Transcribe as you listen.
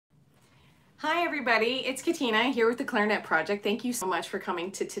Hi everybody, it's Katina here with the Clarinet Project. Thank you so much for coming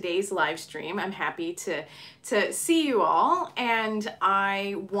to today's live stream. I'm happy to see you all, and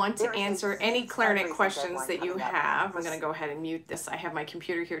I want to answer any clarinet questions that you have. I'm going to go ahead and mute this. I have my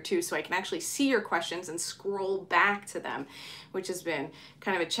computer here too, so I can actually see your questions and scroll back to them, which has been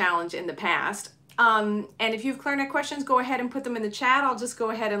kind of a challenge in the past. And if you have clarinet questions, go ahead and put them in the chat. I'll just go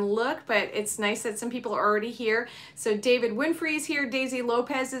ahead and look, but it's nice that some people are already here. So David Winfrey is here. Daisy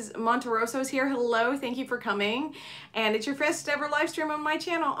Lopez is Monteroso is here. Hello, thank you for coming. And it's your first ever live stream on my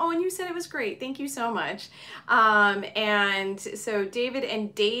channel. Oh, and you said it was great. Thank you so much. And so David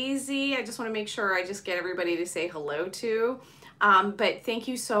and Daisy, I just want to make sure I just get everybody to say hello to. But thank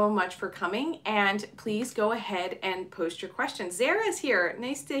you so much for coming, and please go ahead and post your questions. Zara's here.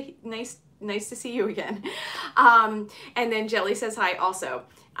 Nice to see you again. And then Jelly says hi also.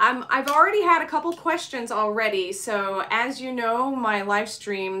 I've already had a couple questions already. So as you know, my live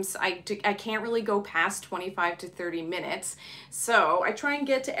streams, I can't really go past 25 to 30 minutes. So I try and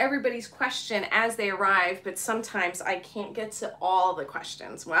get to everybody's question as they arrive, but sometimes I can't get to all the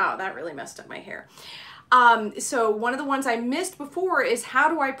questions. Wow, that really messed up my hair. So one of the ones I missed before is how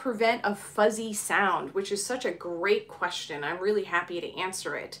do I prevent a fuzzy sound, which is such a great question. I'm really happy to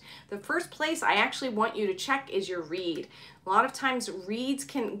answer it. The first place I actually want you to check is your reed. A lot of times reeds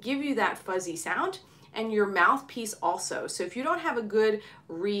can give you that fuzzy sound, and your mouthpiece also. So if you don't have a good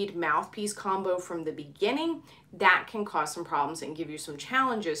reed mouthpiece combo from the beginning, that can cause some problems and give you some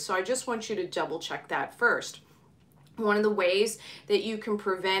challenges. So I just want you to double check that first. One of the ways that you can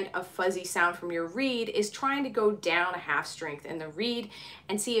prevent a fuzzy sound from your reed is trying to go down a half strength in the reed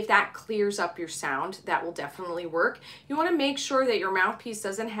and see if that clears up your sound. That will definitely work. You want to make sure that your mouthpiece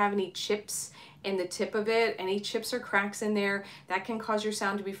doesn't have any chips in the tip of it. Any chips or cracks in there, that can cause your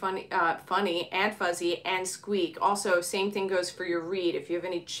sound to be funny and fuzzy and squeak. Also, same thing goes for your reed. If you have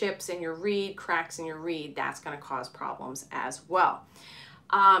any chips in your reed, cracks in your reed, that's going to cause problems as well.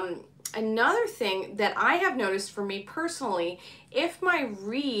 Another thing that I have noticed for me personally, if my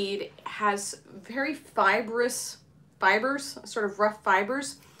reed has very fibrous fibers, sort of rough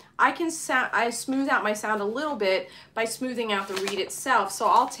fibers, I smooth out my sound a little bit by smoothing out the reed itself. So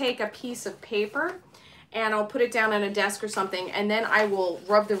I'll take a piece of paper and I'll put it down on a desk or something, and then I will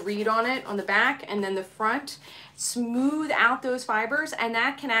rub the reed on it on the back and then the front, smooth out those fibers, and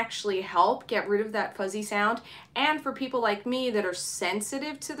that can actually help get rid of that fuzzy sound. And for people like me that are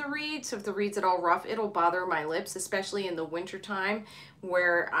sensitive to the reed, so if the reed's at all rough, it'll bother my lips, especially in the winter time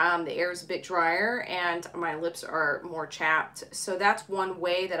where the air is a bit drier and my lips are more chapped. So that's one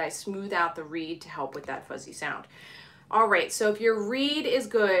way that I smooth out the reed to help with that fuzzy sound. All right, so if your reed is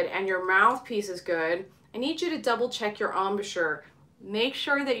good and your mouthpiece is good, I need you to double check your embouchure. Make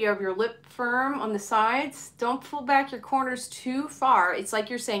sure that you have your lip firm on the sides. Don't pull back your corners too far. It's like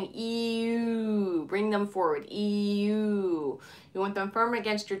you're saying ew. Bring them forward, ew. You want them firm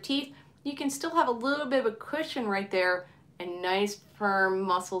against your teeth. You can still have a little bit of a cushion right there and nice firm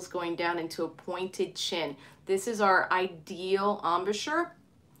muscles going down into a pointed chin. This is our ideal embouchure.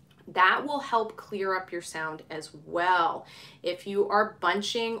 That will help clear up your sound as well. If you are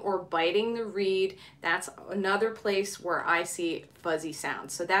bunching or biting the reed, that's another place where I see fuzzy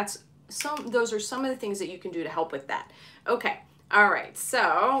sounds. So those are some of the things that you can do to help with that. Okay, all right,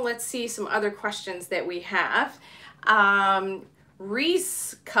 so let's see some other questions that we have.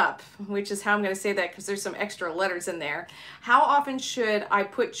 Reese cup, which is how I'm going to say that because there's some extra letters in there. How often should I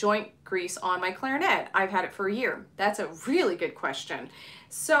put joint grease on my clarinet? I've had it for a year. That's a really good question.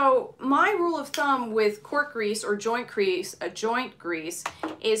 So my rule of thumb with cork grease or joint grease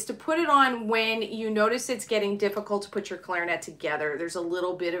is to put it on when you notice it's getting difficult to put your clarinet together. There's a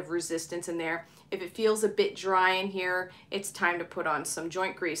little bit of resistance in there. If it feels a bit dry in here, it's time to put on some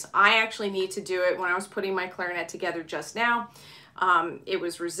joint grease. I actually need to do it when I was putting my clarinet together just now. It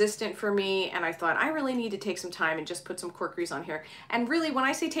was resistant for me, and I thought I really need to take some time and just put some cork grease on here. And really, when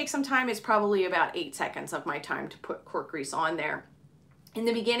I say take some time, it's probably about 8 seconds of my time to put cork grease on there. In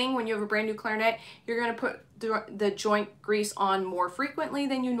the beginning, when you have a brand new clarinet, you're going to put the joint grease on more frequently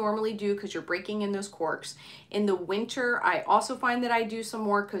than you normally do because you're breaking in those corks. In the winter, I also find that I do some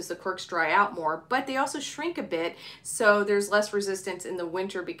more because the corks dry out more, but they also shrink a bit, so there's less resistance in the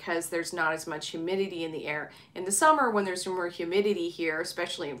winter because there's not as much humidity in the air. In the summer, when there's more humidity here,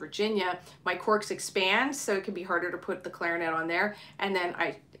 especially in Virginia, my corks expand, so it can be harder to put the clarinet on there, and then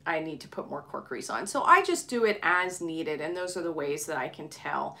I need to put more cork grease on. So I just do it as needed, and those are the ways that I can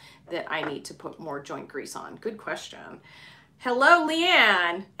tell that I need to put more joint grease on. Good question. Hello,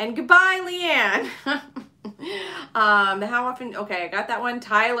 Leanne, and goodbye, Leanne. How often? Okay, I got that one.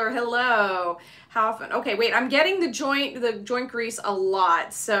 Tyler, hello. How often? Okay, wait, I'm getting the joint grease a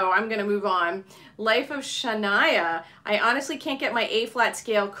lot, so I'm gonna move on. Life of Shania. I honestly can't get my A flat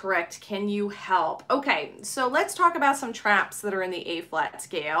scale correct. Can you help? Okay, so let's talk about some traps that are in the A flat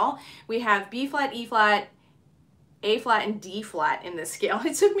scale. We have B flat, E flat, A flat, and D flat in this scale.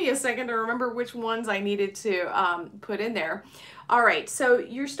 It took me a second to remember which ones I needed to put in there. All right, so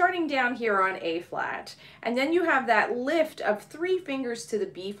you're starting down here on A flat, and then you have that lift of 3 fingers to the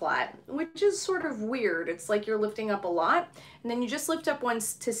B flat, which is sort of weird. It's like you're lifting up a lot, and then you just lift up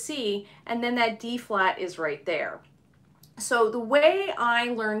once to C, and then that D flat is right there. So the way I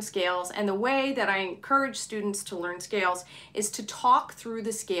learn scales and the way that I encourage students to learn scales is to talk through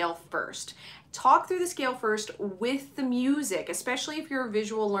the scale first. Talk through the scale first with the music, especially if you're a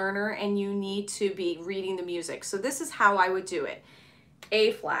visual learner and you need to be reading the music. So this is how I would do it.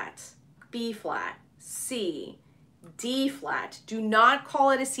 A flat, B flat, C, D flat. Do not call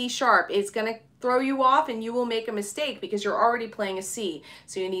it a C sharp. It's going to throw you off and you will make a mistake because you're already playing a C.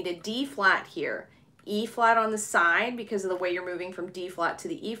 So you need a D flat here. E flat on the side because of the way you're moving from D flat to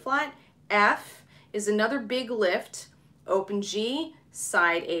the E flat. F is another big lift. Open G,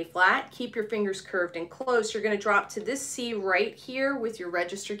 side A flat. Keep your fingers curved and close. You're going to drop to this C right here with your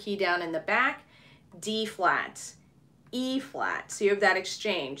register key down in the back. D flat, E flat. So you have that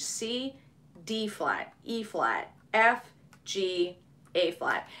exchange. C, D flat, E flat, F, G, A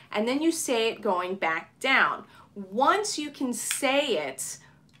flat. And then you say it going back down. Once you can say it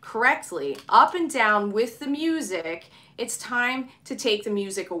correctly up and down with the music, it's time to take the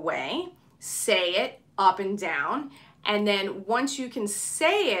music away, say it up and down, and then once you can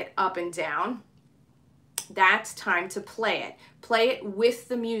say it up and down, that's time to play it. Play it with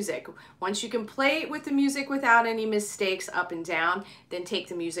the music. Once you can play it with the music without any mistakes up and down, then take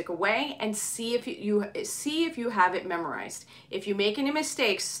the music away and see if you have it memorized. If you make any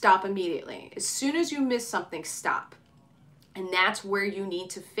mistakes, stop immediately. As soon as you miss something, stop. And that's where you need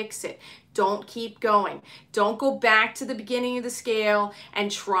to fix it. Don't keep going. Don't go back to the beginning of the scale and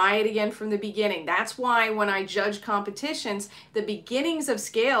try it again from the beginning. That's why when I judge competitions, the beginnings of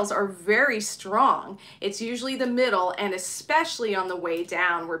scales are very strong. It's usually the middle and especially on the way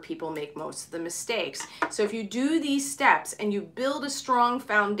down where people make most of the mistakes. So if you do these steps and you build a strong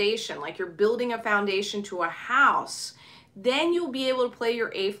foundation, like you're building a foundation to a house, then you'll be able to play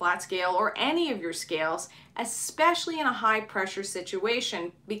your A flat scale or any of your scales, especially in a high pressure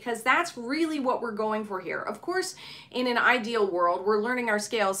situation, because that's really what we're going for here. Of course, in an ideal world, we're learning our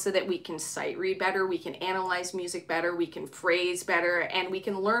scales so that we can sight read better, we can analyze music better, we can phrase better, and we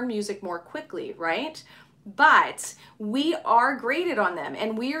can learn music more quickly, right? But we are graded on them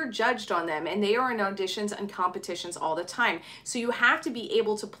and we are judged on them, and they are in auditions and competitions all the time. So you have to be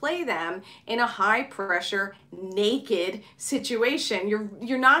able to play them in a high pressure, naked situation.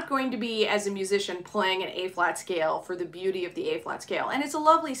 You're not going to be, as a musician, playing an A flat scale for the beauty of the A flat scale. And it's a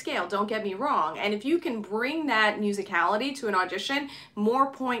lovely scale, don't get me wrong. And if you can bring that musicality to an audition,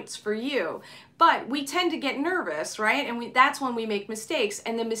 more points for you. But we tend to get nervous, right? And that's when we make mistakes.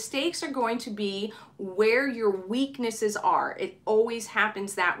 And the mistakes are going to be where your weaknesses are. It always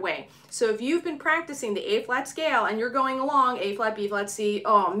happens that way. So if you've been practicing the A flat scale and you're going along, A flat, B flat, C,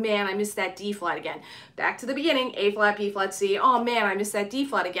 oh man, I missed that D flat again. Back to the beginning, A flat, B flat, C, oh man, I missed that D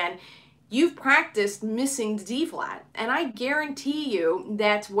flat again. You've practiced missing the D flat, and I guarantee you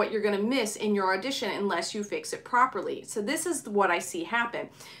that's what you're gonna miss in your audition unless you fix it properly. So this is what I see happen.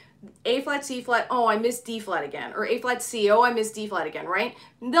 A flat, C flat, oh, I missed D flat again. Or A flat, C, oh, I missed D flat again, right?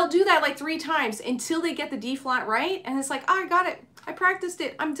 And they'll do that like 3 times until they get the D flat right. And it's like, oh, I got it. I practiced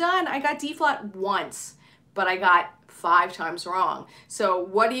it. I'm done. I got D flat once, but I got 5 times wrong. So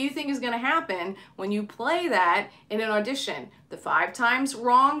what do you think is going to happen when you play that in an audition? The 5 times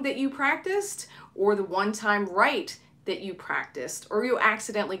wrong that you practiced, or the 1 time right that you practiced, or you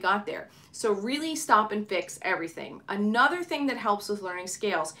accidentally got there? So really stop and fix everything. Another thing that helps with learning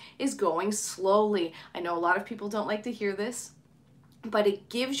scales is going slowly. I know a lot of people don't like to hear this, but it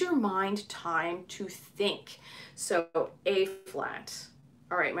gives your mind time to think. So A flat.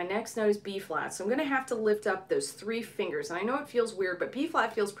 All right, my next note is B flat. So I'm gonna have to lift up those 3 fingers. And I know it feels weird, but B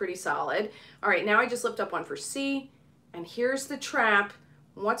flat feels pretty solid. All right, now I just lift up one for C, and here's the trap.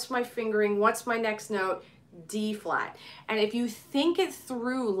 What's my fingering? What's my next note? D flat. And if you think it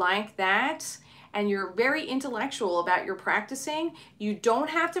through like that, and you're very intellectual about your practicing, you don't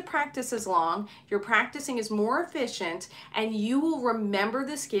have to practice as long. Your practicing is more efficient, and you will remember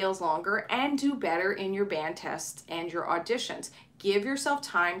the scales longer and do better in your band tests and your auditions. Give yourself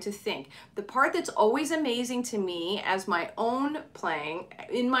time to think. The part that's always amazing to me as my own playing,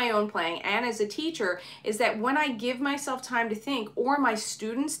 in my own playing and as a teacher, is that when I give myself time to think, or my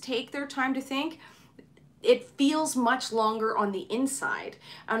students take their time to think, it feels much longer on the inside.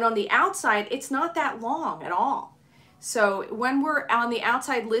 And on the outside, it's not that long at all. So when we're on the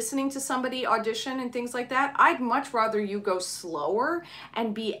outside listening to somebody audition and things like that, I'd much rather you go slower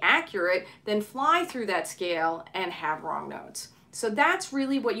and be accurate than fly through that scale and have wrong notes. So that's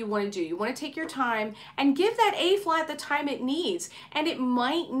really what you want to do. You want to take your time and give that A flat the time it needs. And it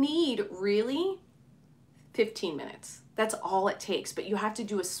might need really 15 minutes. That's all it takes, but you have to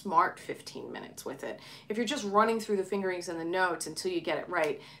do a smart 15 minutes with it. If you're just running through the fingerings and the notes until you get it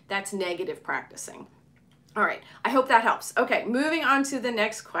right, that's negative practicing. All right, I hope that helps. Okay, moving on to the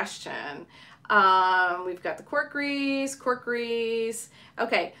next question. We've got the cork grease.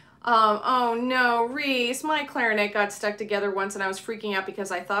 Okay. Oh no, Reese, my clarinet got stuck together once and I was freaking out because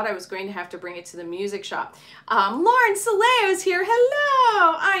I thought I was going to have to bring it to the music shop. Lauren Saleo's here.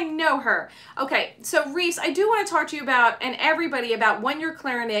 Hello, I know her. Okay, so Reese, I do want to talk to you about, and everybody, about when your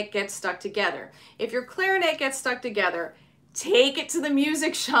clarinet gets stuck together. If your clarinet gets stuck together, take it to the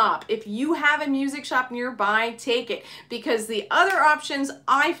music shop. If you have a music shop nearby, take it, because the other options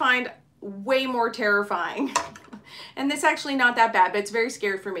I find way more terrifying. And it's actually not that bad, but it's very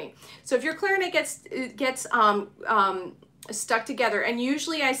scary for me. So if your clarinet gets stuck together, and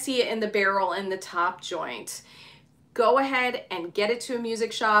usually I see it in the barrel and the top joint, go ahead and get it to a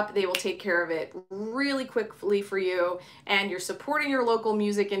music shop. They will take care of it really quickly for you, and you're supporting your local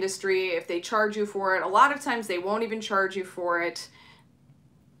music industry. If they charge you for it, a lot of times they won't even charge you for it.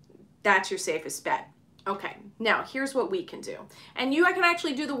 That's your safest bet. Okay, now here's what we can do. And I can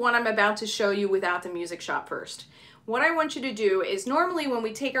actually do the one I'm about to show you without the music shop first. What I want you to do is, normally when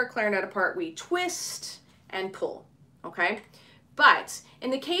we take our clarinet apart, we twist and pull, okay? But in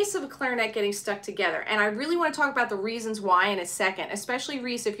the case of a clarinet getting stuck together, and I really want to talk about the reasons why in a second, especially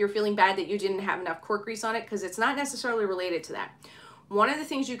Reese, if you're feeling bad that you didn't have enough cork grease on it, because it's not necessarily related to that. One of the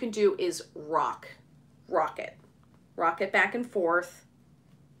things you can do is rock it. Rock it back and forth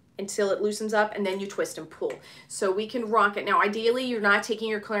until it loosens up, and then you twist and pull. So we can rock it. Now, ideally, you're not taking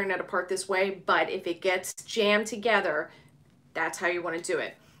your clarinet apart this way, but if it gets jammed together, that's how you want to do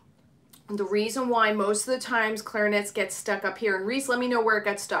it. And the reason why most of the times clarinets get stuck up here, and Reese, let me know where it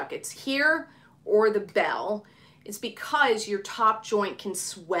got stuck. It's here or the bell. It's because your top joint can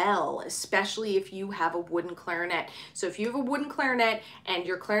swell, especially if you have a wooden clarinet. So if you have a wooden clarinet and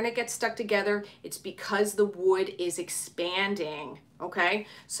your clarinet gets stuck together, it's because the wood is expanding. Okay,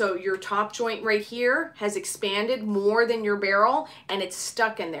 so your top joint right here has expanded more than your barrel, and it's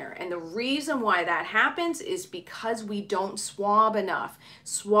stuck in there. And the reason why that happens is because we don't swab enough.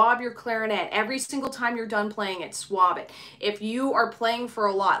 Swab your clarinet. Every single time you're done playing it, swab it. If you are playing for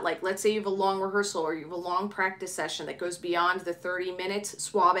a lot, like let's say you have a long rehearsal or you have a long practice session that goes beyond the 30 minutes,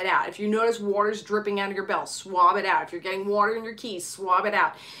 swab it out. If you notice water's dripping out of your bell, swab it out. If you're getting water in your keys, swab it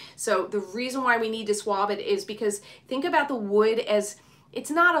out. So the reason why we need to swab it is because think about the wood as, it's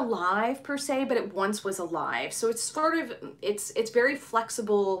not alive per se, but it once was alive. So it's sort of, it's very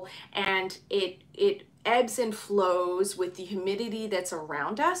flexible, and it ebbs and flows with the humidity that's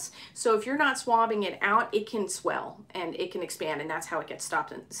around us. So if you're not swabbing it out, it can swell and it can expand, and that's how it gets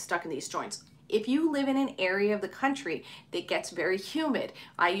stuck in these joints. If you live in an area of the country that gets very humid,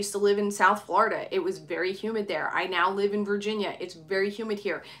 I used to live in South Florida. It was very humid there. I now live in Virginia. It's very humid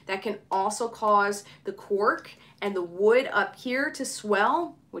here. That can also cause the cork and the wood up here to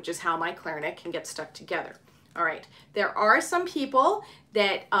swell, which is how my clarinet can get stuck together. All right, there are some people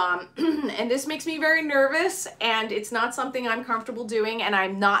that, and this makes me very nervous, and it's not something I'm comfortable doing, and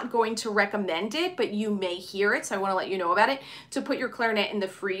I'm not going to recommend it, but you may hear it, so I want to let you know about it, to put your clarinet in the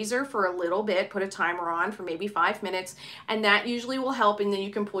freezer for a little bit, put a timer on for maybe 5 minutes, and that usually will help, and then you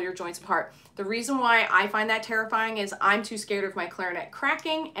can pull your joints apart. The reason why I find that terrifying is I'm too scared of my clarinet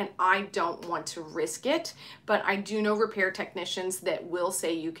cracking, and I don't want to risk it, but I do know repair technicians that will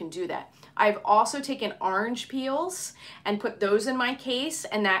say you can do that. I've also taken orange peels and put those in my case,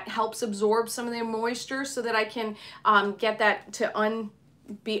 and that helps absorb some of the moisture so that I can get that to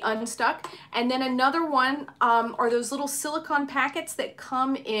be unstuck. And then another one are those little silicone packets that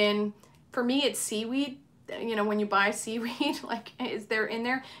come in, for me it's seaweed. you know, when you buy seaweed, like is there in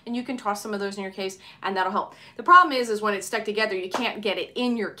there, and you can toss some of those in your case and that'll help. The problem is when it's stuck together, you can't get it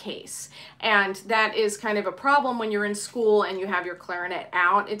in your case. And that is kind of a problem when you're in school and you have your clarinet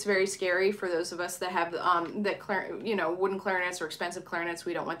out. It's very scary for those of us that have you know, wooden clarinets or expensive clarinets.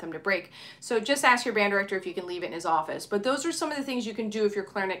 We don't want them to break. So just ask your band director if you can leave it in his office. But those are some of the things you can do if your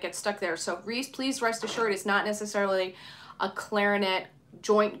clarinet gets stuck there. So please rest assured it's not necessarily a clarinet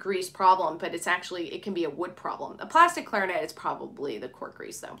joint grease problem, but it's actually, it can be a wood problem. A plastic clarinet is probably the cork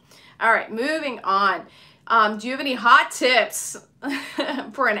grease though. All right, moving on. Do you have any hot tips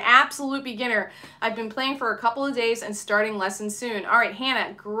for an absolute beginner? I've been playing for a couple of days and starting lessons soon. All right,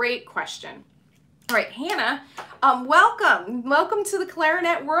 Hannah, great question. All right, Hannah, welcome to the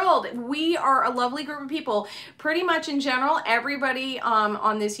clarinet world. We are a lovely group of people. Pretty much in general, everybody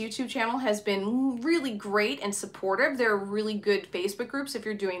on this YouTube channel has been really great and supportive. There are really good Facebook groups if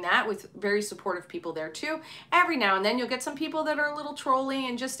you're doing that, with very supportive people there too. Every now and then you'll get some people that are a little trolly,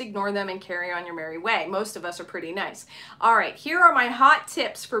 and just ignore them and carry on your merry way. Most of us are pretty nice. All right, here are my hot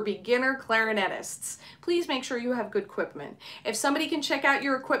tips for beginner clarinetists. Please make sure you have good equipment. If somebody can check out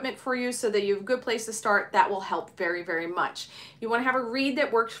your equipment for you so that you have a good place to start, that will help very, very much. You want to have a reed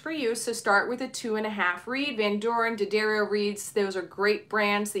that works for you, so start with a 2.5 reed. Van Doren, D'Addario reeds, those are great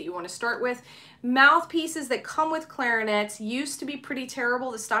brands that you want to start with. Mouthpieces that come with clarinets used to be pretty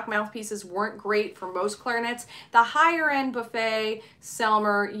terrible. The stock mouthpieces weren't great for most clarinets. The higher end Buffet,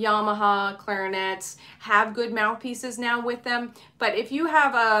 Selmer, Yamaha clarinets have good mouthpieces now with them. But if you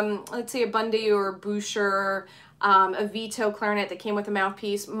have, let's say a Bundy or Boucher, a Vito clarinet that came with a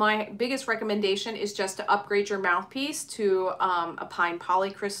mouthpiece, my biggest recommendation is just to upgrade your mouthpiece to a Pine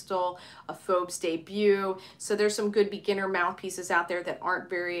Polycrystal, a Phobes Debut. So there's some good beginner mouthpieces out there that aren't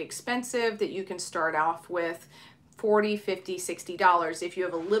very expensive that you can start off with. $40, $50, $60. If you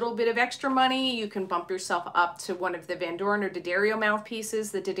have a little bit of extra money, you can bump yourself up to one of the Van Doren or D'Addario mouthpieces.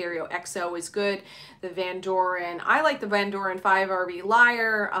 The D'Addario XO is good. The Van Doren, I like the Van Doren 5RB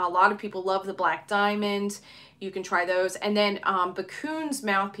Lyre. A lot of people love the Black Diamond. You can try those. And then Bakun's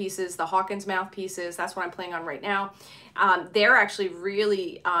mouthpieces, the Hawkins mouthpieces, that's what I'm playing on right now. They're actually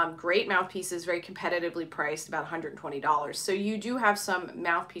really great mouthpieces, very competitively priced, about $120. So you do have some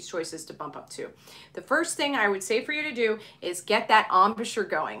mouthpiece choices to bump up to. The first thing I would say for you to do is get that embouchure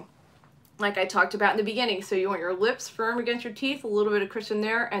going, like I talked about in the beginning. So you want your lips firm against your teeth, a little bit of cushion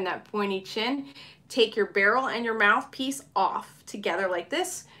there, and that pointy chin. Take your barrel and your mouthpiece off together like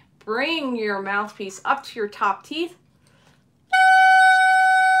this. Bring your mouthpiece up to your top teeth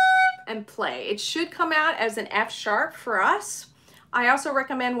and play. It should come out as an F sharp for us. I also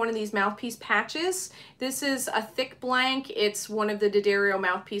recommend one of these mouthpiece patches. This is a thick blank. It's one of the D'Addario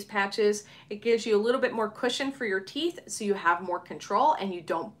mouthpiece patches. It gives you a little bit more cushion for your teeth so you have more control and you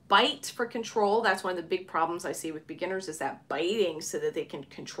don't bite for control. That's one of the big problems I see with beginners, is that biting so that they can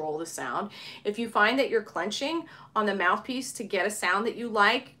control the sound. If you find that you're clenching on the mouthpiece to get a sound that you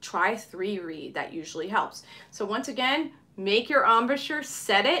like, try 3 reed. That usually helps. So once again, make your embouchure,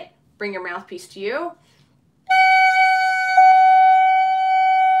 set it, bring your mouthpiece to you.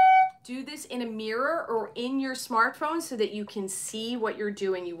 Do this in a mirror or in your smartphone so that you can see what you're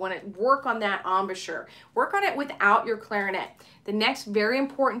doing. You want to work on that embouchure. Work on it without your clarinet. The next very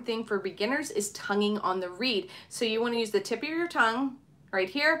important thing for beginners is tonguing on the reed. So you want to use the tip of your tongue right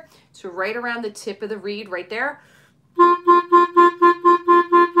here, so right around the tip of the reed right there,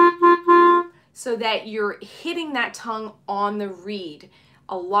 so that you're hitting that tongue on the reed.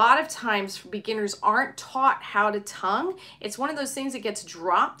 A lot of times beginners aren't taught how to tongue. It's one of those things that gets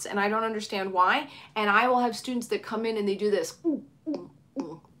dropped and I don't understand why. And I will have students that come in and they do this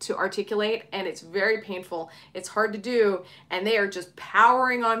to articulate, and it's very painful. It's hard to do, and they are just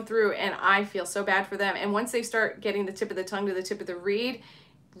powering on through, and I feel so bad for them. And once they start getting the tip of the tongue to the tip of the reed,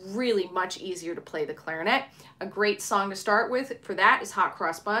 really much easier to play the clarinet. A great song to start with for that is Hot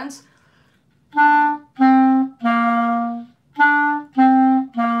Cross Buns.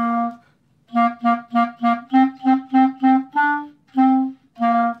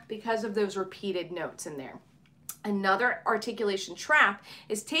 Because of those repeated notes in there. Another articulation trap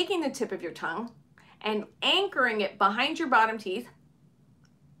is taking the tip of your tongue and anchoring it behind your bottom teeth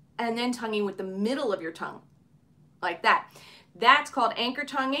and then tonguing with the middle of your tongue, like that. That's called anchor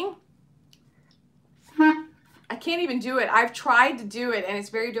tonguing. I can't even do it. I've tried to do it and it's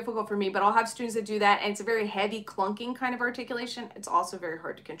very difficult for me, but I'll have students that do that, and it's a very heavy clunking kind of articulation. It's also very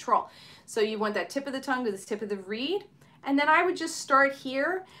hard to control. So you want that tip of the tongue to the tip of the reed. And then I would just start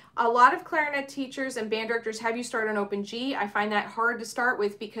here. A lot of clarinet teachers and band directors have you start on open G. I find that hard to start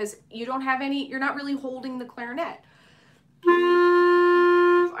with because you don't have any, you're not really holding the clarinet.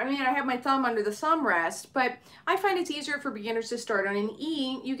 I mean, I have my thumb under the thumb rest, but I find it's easier for beginners to start on an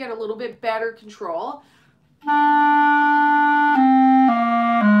E. You get a little bit better control.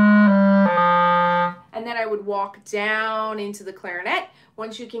 And then I would walk down into the clarinet.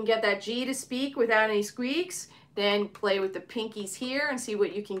 Once you can get that G to speak without any squeaks, then play with the pinkies here and see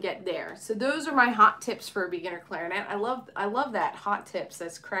what you can get there. So those are my hot tips for a beginner clarinet. I love that, hot tips.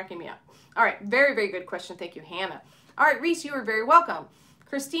 That's cracking me up. All right, very, very good question. Thank you, Hannah. All right, Reese, you are very welcome.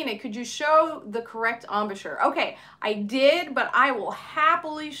 Christina, could you show the correct embouchure? Okay, I did, but I will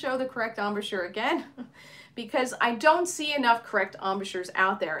happily show the correct embouchure again because I don't see enough correct embouchures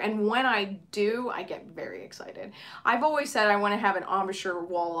out there. And when I do, I get very excited. I've always said I want to have an embouchure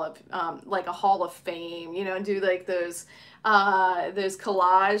wall of like a Hall of Fame, you know, and do like those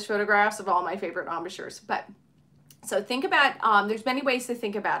collage photographs of all my favorite embouchures. But so think about, there's many ways to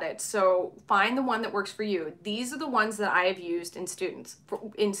think about it. So find the one that works for you. These are the ones that I have used in students,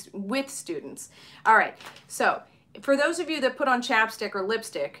 with students. All right, so for those of you that put on chapstick or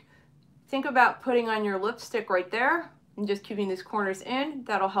lipstick, think about putting on your lipstick right there and just keeping these corners in.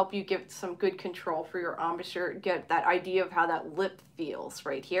 That'll help you give some good control for your embouchure, get that idea of how that lip feels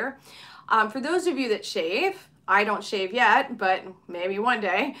right here. For those of you that shave, I don't shave yet, but maybe one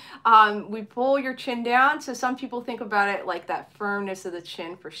day, we pull your chin down. So some people think about it like that firmness of the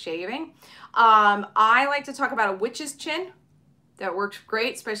chin for shaving. I like to talk about a witch's chin. That works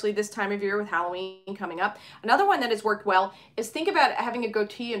great, especially this time of year with Halloween coming up. Another one that has worked well is think about having a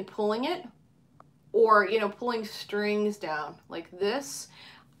goatee and pulling it, or, you know, pulling strings down like this.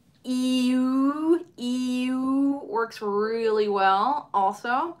 Ew works really well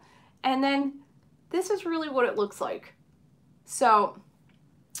also. And then this is really what it looks like. So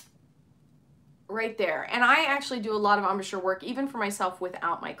right there. And I actually do a lot of embouchure work even for myself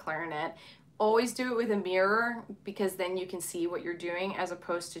without my clarinet. Always do it with a mirror because then you can see what you're doing as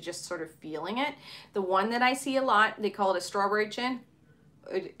opposed to just sort of feeling it. The one that I see a lot, they call it a strawberry chin,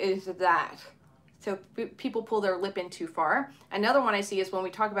 is that. So people pull their lip in too far. Another one I see is when we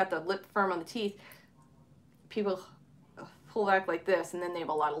talk about the lip firm on the teeth, people pull back like this and then they have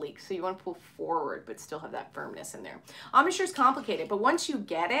a lot of leaks. So you want to pull forward but still have that firmness in there. Embouchure is complicated, but once you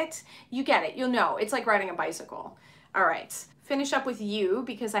get it, you get it. You'll know. It's like riding a bicycle. All right, finish up with you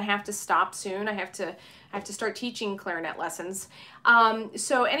because I have to stop soon. I have to start teaching clarinet lessons.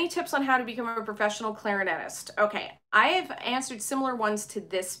 So any tips on how to become a professional clarinetist? Okay, I have answered similar ones to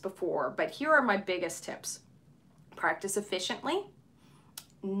this before, but here are my biggest tips. Practice efficiently,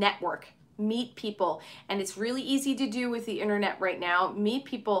 network, meet people, and it's really easy to do with the internet right now. Meet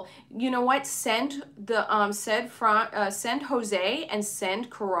people. You know what? Send the send Jose and send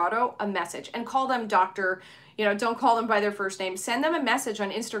Corrado a message and call them Dr. You know, don't call them by their first name. Send them a message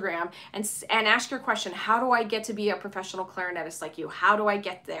on Instagram and ask your question. How do I get to be a professional clarinetist like you? How do I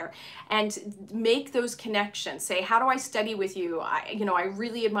get there? And make those connections. Say, how do I study with you? I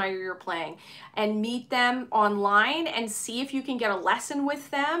really admire your playing. And meet them online and see if you can get a lesson with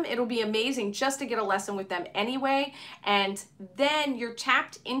them. It'll be amazing just to get a lesson with them anyway. And then you're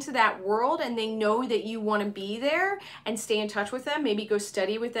tapped into that world and they know that you want to be there and stay in touch with them. Maybe go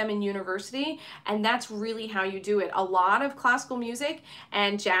study with them in university. And that's really how you do it. A lot of classical music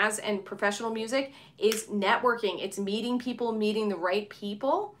and jazz and professional music is networking. It's meeting people, meeting the right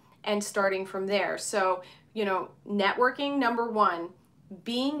people and starting from there. So, you know, networking, number one,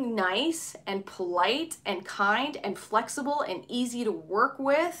 being nice and polite and kind and flexible and easy to work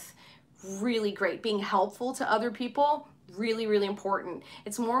with, really great. Being helpful to other people, really, really important.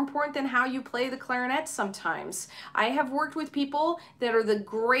 It's more important than how you play the clarinet sometimes. I have worked with people that are the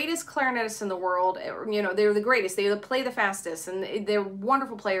greatest clarinetists in the world. You know, they're the greatest. They play the fastest and they're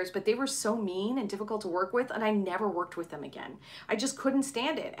wonderful players, but they were so mean and difficult to work with and I never worked with them again. I just couldn't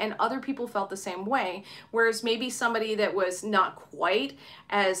stand it. And other people felt the same way. Whereas maybe somebody that was not quite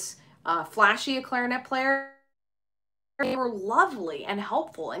as flashy a clarinet player, they were lovely and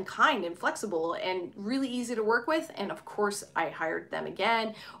helpful and kind and flexible and really easy to work with. And of course, I hired them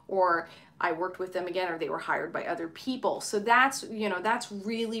again, or I worked with them again, or they were hired by other people. So that's, you know, that's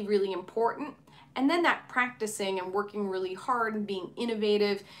really, really important. And then that practicing and working really hard and being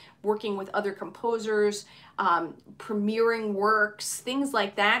innovative, working with other composers, premiering works, things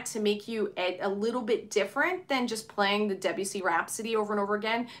like that to make you a little bit different than just playing the Debussy Rhapsody over and over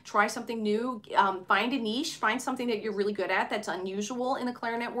again. Try something new, find a niche, find something that you're really good at that's unusual in the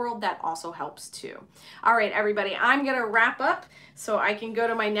clarinet world. That also helps too. All right, everybody, I'm gonna wrap up so I can go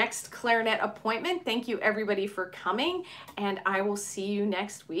to my next clarinet appointment. Thank you everybody for coming and I will see you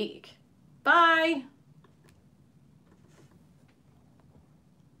next week. Bye.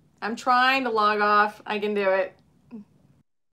 I'm trying to log off. I can do it.